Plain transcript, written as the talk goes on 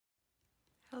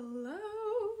Hello,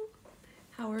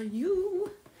 how are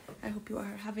you? I hope you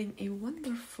are having a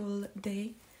wonderful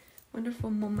day,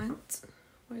 wonderful moment.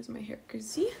 Why is my hair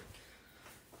greasy?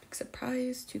 Big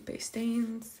surprise, toothpaste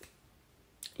stains.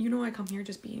 You know I come here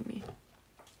just being me.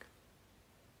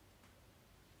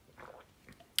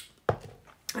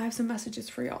 I have some messages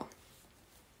for y'all.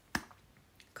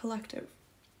 Collective.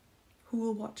 Who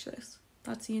will watch this?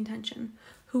 That's the intention.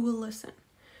 Who will listen?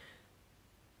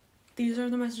 These are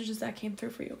the messages that came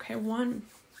through for you, okay? 1,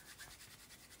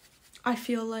 I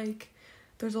feel like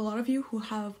there's a lot of you who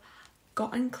have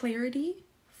gotten clarity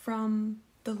from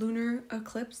the lunar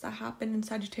eclipse that happened in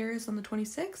Sagittarius on the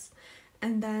 26th,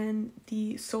 and then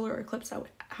the solar eclipse that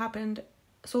happened,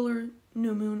 solar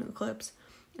new moon eclipse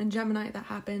in Gemini that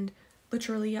happened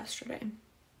literally yesterday.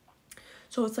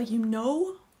 So it's like you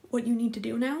know what you need to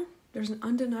do now. There's an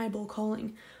undeniable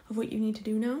calling of what you need to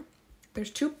do now.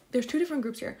 There's two different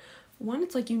groups here. 1,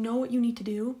 it's like you know what you need to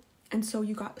do, and so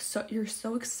you're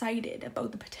so excited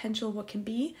about the potential of what can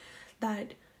be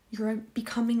that you're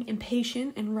becoming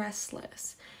impatient and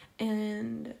restless.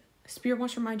 And Spirit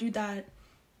wants to remind you that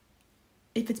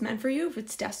if it's meant for you, if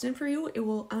it's destined for you, it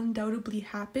will undoubtedly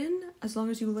happen as long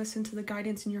as you listen to the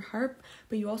guidance in your heart.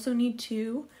 But you also need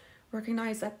to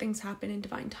recognize that things happen in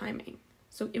divine timing.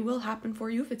 So it will happen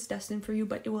for you if it's destined for you,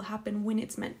 but it will happen when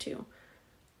it's meant to.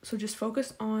 So just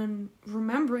focus on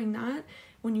remembering that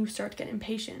when you start to get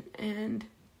impatient, and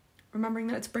remembering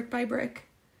that it's brick by brick,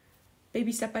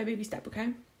 baby step by baby step,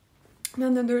 okay?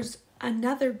 And then there's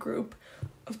another group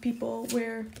of people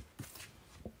where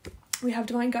we have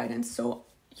divine guidance. So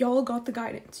y'all got the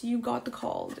guidance. You got the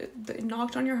call. It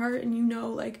knocked on your heart, and you know,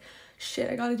 like,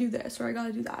 shit, I gotta do this, or I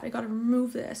gotta do that. I gotta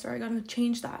remove this, or I gotta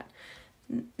change that.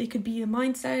 It could be a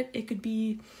mindset. It could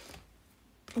be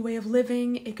a way of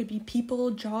living. It could be people,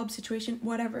 job, situation,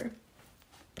 whatever.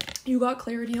 You got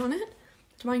clarity on it.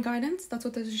 Divine guidance. That's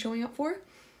what this is showing up for.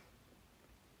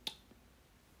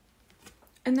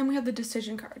 And then we have the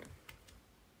decision card.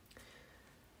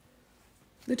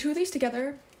 The two of these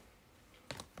together,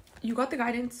 you got the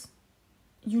guidance.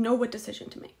 You know what decision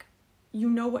to make. You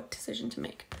know what decision to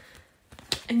make.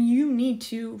 And you need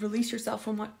to release yourself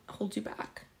from what holds you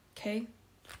back. Okay?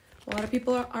 A lot of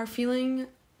people are feeling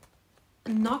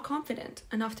not confident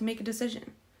enough to make a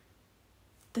decision.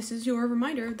 This is your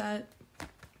reminder that a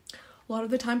lot of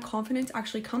the time confidence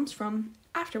actually comes from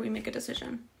after we make a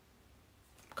decision.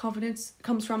 Confidence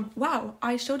comes from, wow,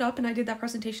 I showed up and I did that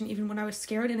presentation even when I was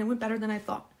scared, and it went better than I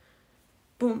thought.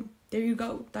 Boom, there you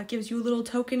go. That gives you a little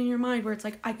token in your mind where it's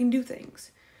like, I can do things.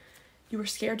 You were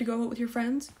scared to go out with your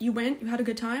friends. You went, you had a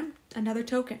good time. Another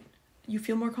token. You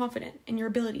feel more confident in your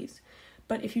abilities.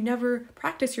 But if you never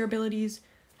practice your abilities,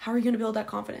 how are you going to build that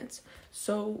confidence?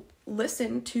 So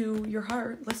listen to your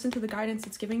heart. Listen to the guidance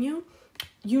it's giving you.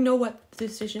 You know what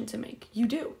decision to make. You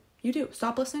do. You do.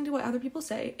 Stop listening to what other people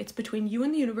say. It's between you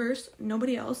and the universe,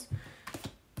 nobody else.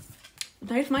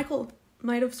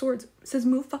 Knight of Swords says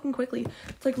move fucking quickly.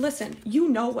 It's like, listen, you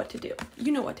know what to do.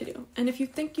 You know what to do. And if you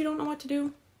think you don't know what to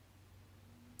do,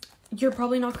 you're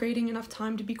probably not creating enough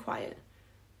time to be quiet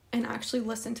and actually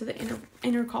listen to the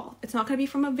inner call. It's not going to be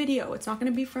from a video. It's not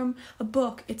going to be from a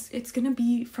book. It's going to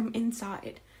be from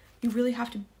inside. You really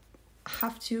have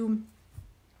to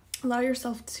allow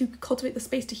yourself to cultivate the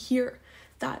space to hear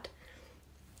that.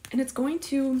 And it's going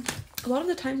to, a lot of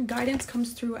the time, guidance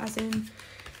comes through as in,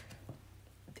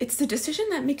 it's the decision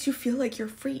that makes you feel like you're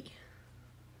free.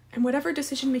 And whatever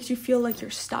decision makes you feel like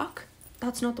you're stuck,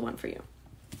 that's not the one for you.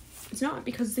 It's not,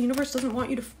 because the universe doesn't want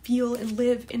you to feel and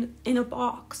live in a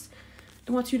box.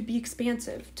 It wants you to be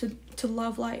expansive, to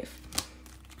love life.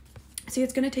 See,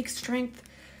 it's going to take strength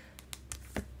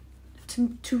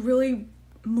to really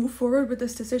move forward with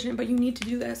this decision, but you need to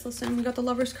do this. Listen, we got the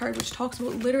Lover's card, which talks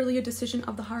about literally a decision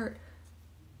of the heart.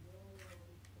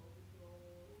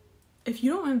 If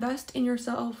you don't invest in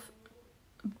yourself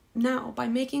now by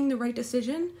making the right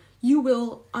decision, you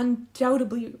will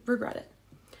undoubtedly regret it.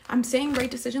 I'm saying right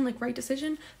decision, like right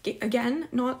decision. Again,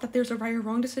 not that there's a right or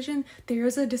wrong decision. There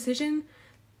is a decision.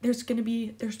 There's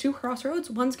two crossroads.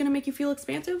 One's going to make you feel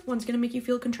expansive. One's going to make you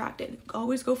feel contracted.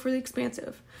 Always go for the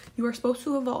expansive. You are supposed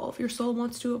to evolve. Your soul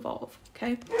wants to evolve.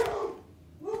 Okay?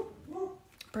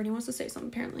 Bernie wants to say something,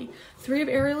 apparently. 3 of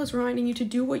Ariel is reminding you to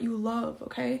do what you love.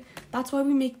 Okay? That's why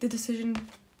we make the decision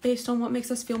based on what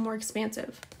makes us feel more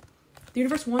expansive. The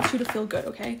universe wants you to feel good,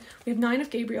 okay? We have 9 of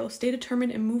Gabriel. Stay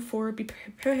determined and move forward. Be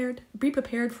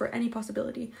prepared for any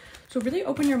possibility. So really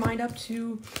open your mind up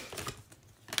to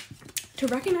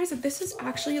recognize that this is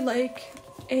actually like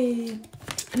an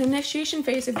initiation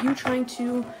phase of you trying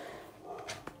to...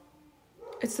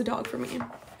 It's the dog for me.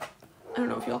 I don't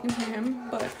know if y'all can hear him,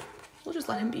 but We'll just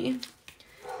let him be.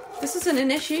 This is an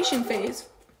initiation phase.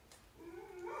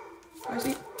 Why is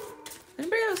he...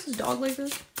 Anybody else's dog like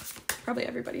this? Probably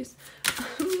everybody's.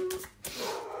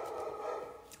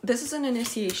 This is an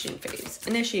initiation phase.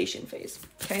 Initiation phase,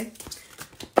 okay?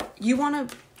 You want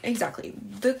to... Exactly.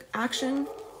 The action,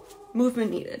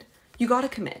 movement needed. You got to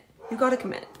commit. You got to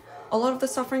commit. A lot of the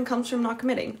suffering comes from not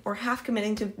committing or half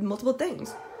committing to multiple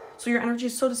things. So your energy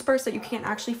is so dispersed that you can't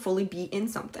actually fully be in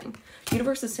something. The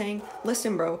universe is saying,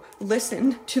 listen, bro,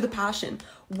 listen to the passion.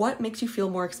 What makes you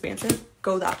feel more expansive?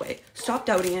 Go that way. Stop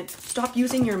doubting it. Stop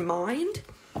using your mind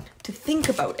to think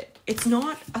about it. It's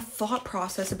not a thought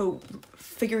process about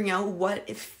figuring out what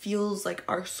it feels like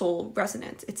our soul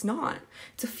resonance. It's not.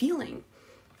 It's a feeling.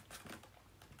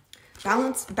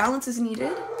 Balance is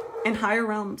needed in higher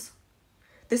realms.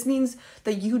 This means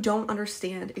that you don't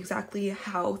understand exactly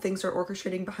how things are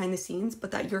orchestrating behind the scenes,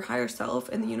 but that your higher self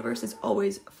and the universe is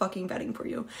always fucking vetting for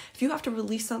you. If you have to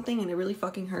release something and it really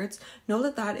fucking hurts, know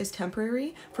that that is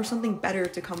temporary for something better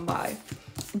to come by.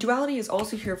 Duality is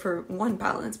also here for one,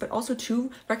 balance, but also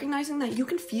two, recognizing that you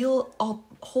can feel a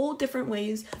whole different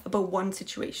ways about one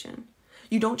situation.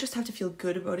 You don't just have to feel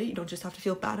good about it. You don't just have to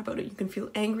feel bad about it. You can feel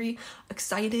angry,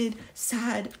 excited,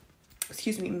 sad,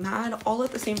 mad, all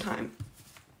at the same time.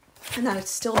 And that it's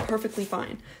still perfectly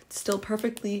fine. It's still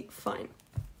perfectly fine.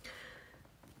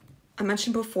 I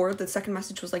mentioned before, the second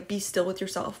message was like, be still with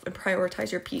yourself and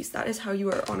prioritize your peace. That is how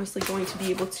you are honestly going to be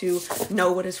able to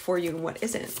know what is for you and what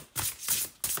isn't.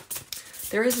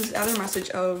 There is this other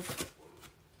message of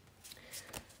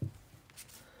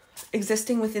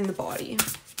existing within the body. I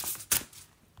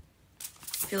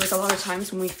feel like a lot of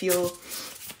times when we feel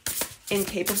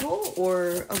incapable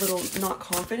or a little not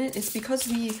confident, it's because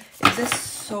we exist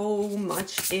so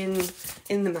much in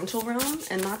the mental realm,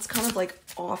 and that's kind of like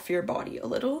off your body a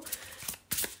little.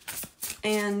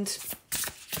 And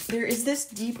there is this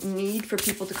deep need for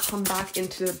people to come back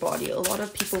into their body. A lot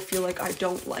of people feel like, I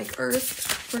don't like Earth,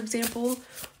 for example,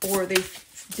 or they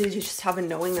just have a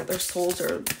knowing that their souls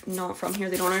are not from here.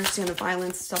 They don't understand the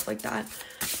violence, stuff like that.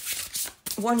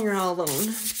 One, you're not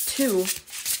alone. Two,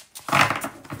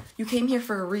 you came here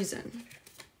for a reason,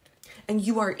 and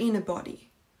you are in a body.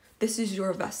 This is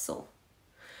your vessel.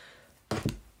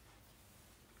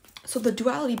 So the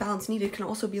duality balance needed can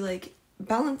also be like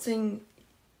balancing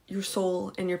your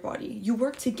soul and your body. You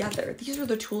work together. These are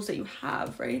the tools that you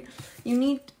have, right? You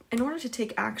need, in order to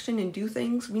take action and do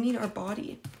things, we need our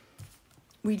body.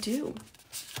 We do.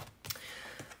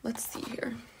 Let's see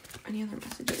here. Any other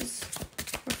messages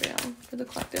for the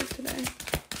collective today?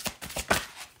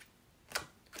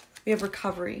 We have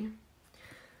recovery.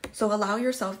 So allow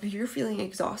yourself, if you're feeling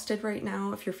exhausted right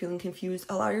now, if you're feeling confused,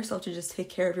 allow yourself to just take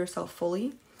care of yourself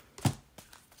fully.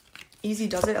 Easy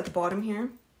does it at the bottom here.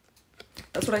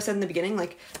 That's what I said in the beginning.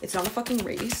 Like, it's not a fucking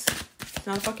race. It's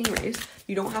not a fucking race.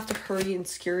 You don't have to hurry and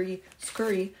scurry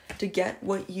to get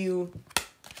what you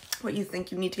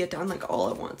think you need to get done, like, all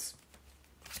at once.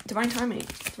 Divine timing.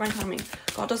 Divine timing.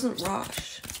 God doesn't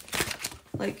rush.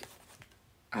 Like,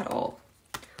 at all.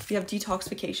 We have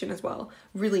detoxification as well.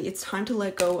 Really, it's time to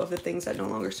let go of the things that no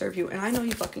longer serve you. And I know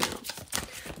you fucking know.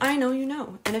 I know you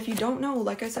know. And if you don't know,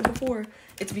 like I said before,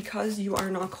 it's because you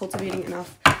are not cultivating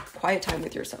enough quiet time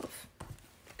with yourself.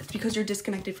 It's because you're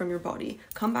disconnected from your body.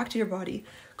 Come back to your body.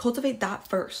 Cultivate that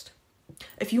first.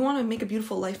 If you want to make a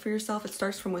beautiful life for yourself, it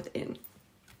starts from within.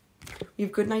 You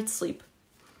have good night's sleep.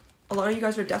 A lot of you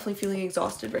guys are definitely feeling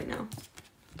exhausted right now.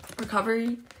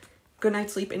 Recovery, good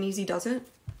night's sleep, and easy does it.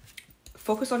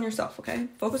 Focus on yourself, okay?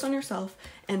 Focus on yourself,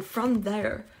 and from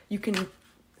there, you can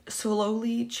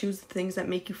slowly choose the things that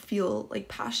make you feel like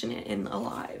passionate and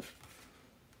alive.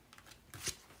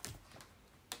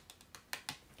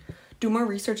 Do more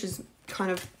research is kind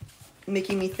of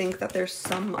making me think that there's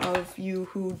some of you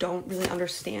who don't really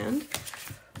understand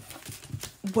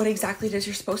what exactly it is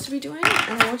you're supposed to be doing,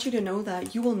 and I want you to know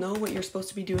that you will know what you're supposed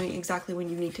to be doing exactly when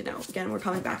you need to know. Again, we're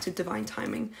coming back to divine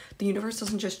timing. The universe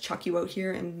doesn't just chuck you out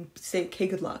here and say, okay,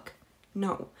 good luck.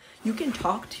 No, you can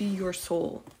talk to your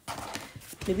soul.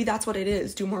 Maybe that's what it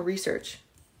is. Do more research.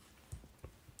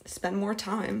 Spend more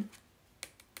time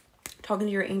talking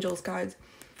to your angels, guides,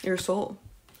 your soul.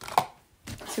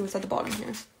 Let's see what's at the bottom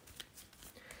here.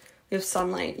 We have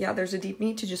sunlight. Yeah, there's a deep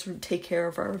need to just take care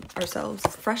of ourselves.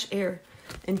 Fresh air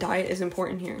and diet is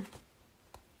important here.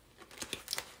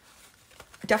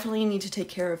 Definitely need to take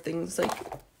care of things like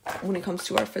when it comes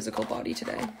to our physical body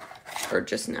today, or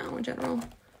just now in general.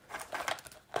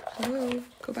 Hello,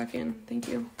 go back in. Thank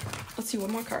you. Let's see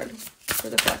one more card for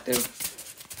the collective.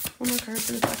 One more card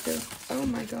for the collective. Oh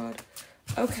my god.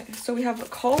 Okay, so we have a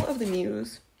Call of the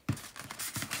Muse.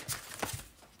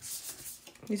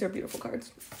 These are beautiful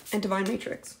cards. And Divine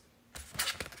Matrix.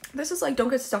 This is like, don't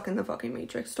get stuck in the fucking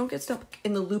matrix. Don't get stuck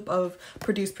in the loop of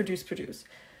produce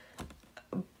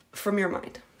from your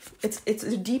mind. It's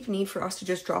a deep need for us to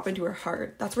just drop into our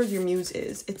heart. That's where your muse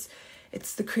is.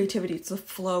 It's the creativity, it's the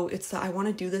flow, it's the I want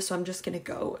to do this, so I'm just gonna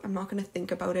go. I'm not gonna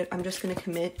think about it. I'm just gonna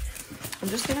commit. I'm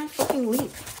just gonna fucking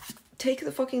leap. Take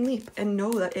the fucking leap and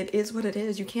know that it is what it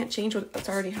is. You can't change what's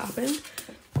already happened.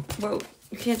 Well,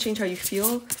 you can't change how you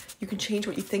feel. You can change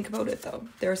what you think about it, though.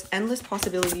 There's endless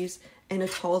possibilities and a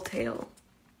tall tale.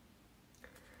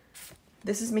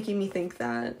 This is making me think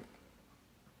that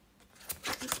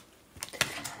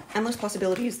endless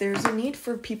possibilities, there's a need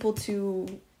for people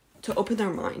to open their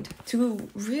mind, to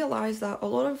realize that a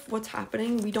lot of what's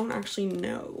happening we don't actually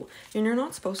know, and you're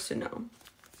not supposed to know.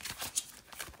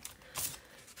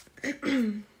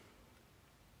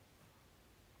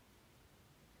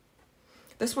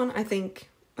 This one, I think,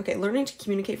 okay, learning to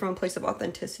communicate from a place of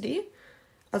authenticity,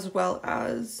 as well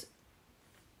as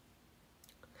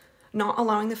not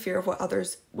allowing the fear of what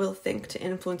others will think to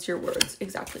influence your words.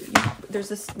 Exactly. There's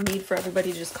this need for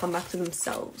everybody to just come back to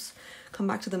themselves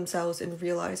and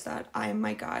realize that I am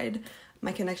my guide.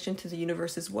 My connection to the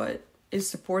universe is what is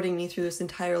supporting me through this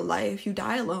entire life. You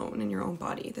die alone in your own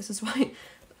body. This is why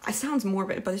it sounds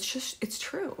morbid, but it's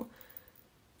true.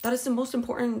 That is the most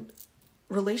important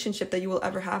relationship that you will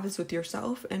ever have, is with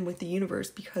yourself and with the universe,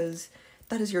 because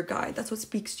that is your guide. That's what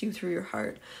speaks to you through your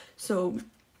heart. So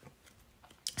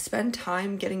spend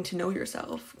time getting to know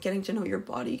yourself, getting to know your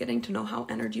body, getting to know how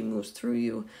energy moves through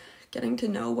you, getting to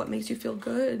know what makes you feel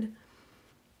good.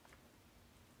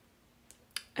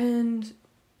 And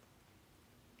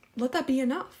let that be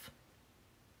enough.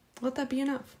 Let that be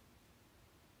enough.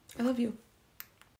 I love you.